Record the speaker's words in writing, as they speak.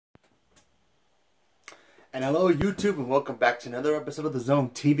And hello YouTube, and welcome back to another episode of the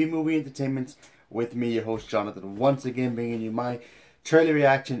Zone TV Movie Entertainment with me, your host Jonathan, once again bringing you my trailer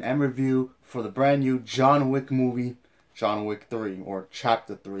reaction and review for the brand new John Wick movie, John Wick 3, or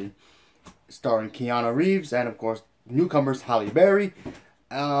Chapter 3, starring Keanu Reeves and of course newcomers Halle Berry.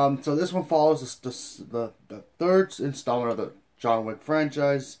 So this one follows the third installment of the John Wick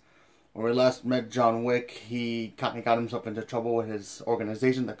franchise. When we last met John Wick, he got himself into trouble with his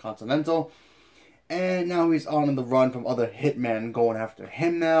organization, the Continental. And now he's on the run from other hitmen going after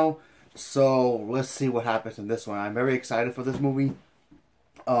him now. So let's see what happens in this one. I'm very excited for this movie.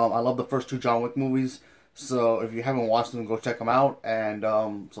 I love the first two John Wick movies. So if you haven't watched them, go check them out. And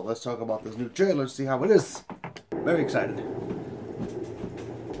so let's talk about this new trailer, see how it is. Very excited.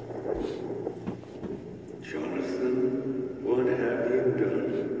 Jonathan, what have you done?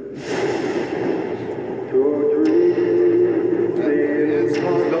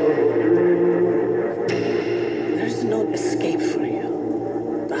 There's no escape for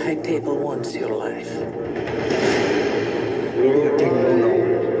you. The high table wants your life.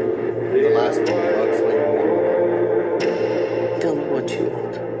 The last one, Tell me what you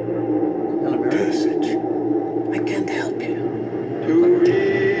want. Passage. I can't help you. To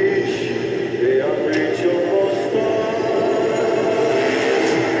reach the unreachable star.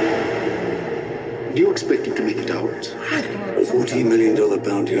 Do you expect him to make it out? A $14 million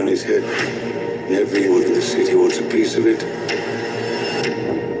bounty on his head. And everyone in the city wants a piece of it.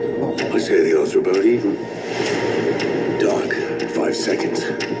 I say the odds are about even. Doc, 5 seconds.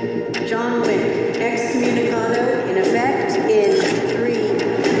 John Wick, excommunicado in effect in 3,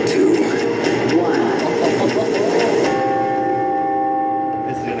 2, 1.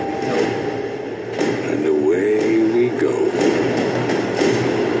 This is gonna be dope. and away we go.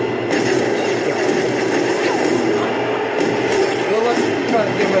 Well, let's try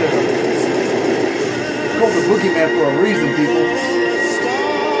to get rid of him. It's called the Boogeyman for a reason, people.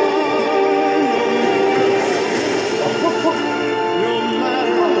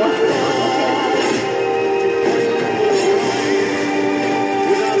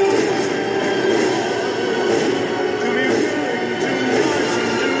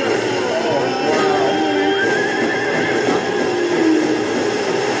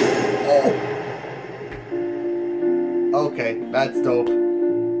 Okay, that's dope.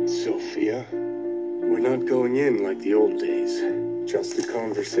 Sophia, we're not going in like the old days. Just a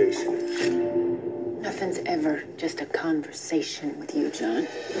conversation. Nothing's ever just a conversation with you, John.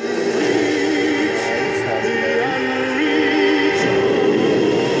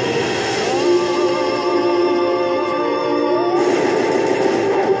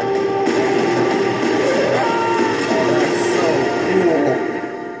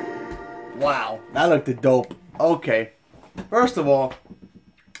 Wow, that looked dope. Okay, first of all,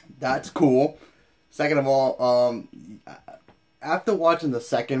 that's cool. Second of all, after watching the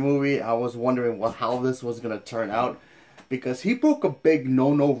second movie, I was wondering how this was gonna turn out, because he broke a big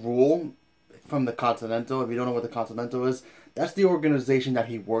no-no rule from the Continental. If you don't know what the Continental is, that's the organization that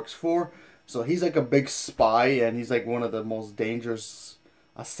he works for. So he's like a big spy, and he's like one of the most dangerous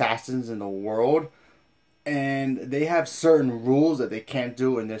assassins in the world. And they have certain rules that they can't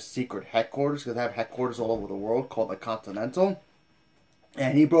do in their secret headquarters, because they have headquarters all over the world called the Continental.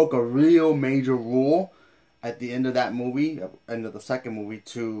 And he broke a real major rule at the end of that movie, end of the second movie,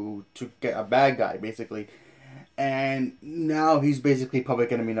 to get a bad guy, basically. And now he's basically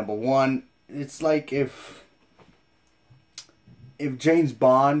public enemy number one. It's like if James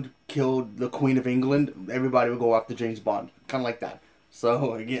Bond killed the Queen of England, everybody would go after James Bond. Kind of like that.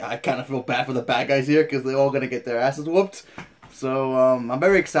 So, yeah, I kind of feel bad for the bad guys here, because they're all going to get their asses whooped. So, I'm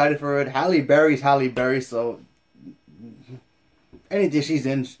very excited for it. Halle Berry's Halle Berry, so anything she's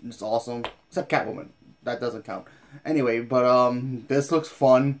in is awesome. Except Catwoman. That doesn't count. Anyway, but this looks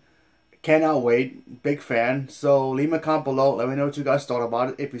fun. Cannot wait. Big fan. So, leave a comment below. Let me know what you guys thought about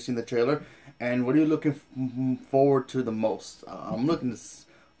it, if you've seen the trailer. And what are you looking forward to the most? I'm looking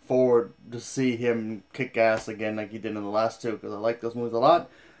forward to see him kick ass again like he did in the last two, because I like those movies a lot.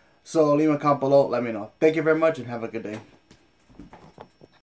 So leave a comment below, let me know. Thank you very much and have a good day.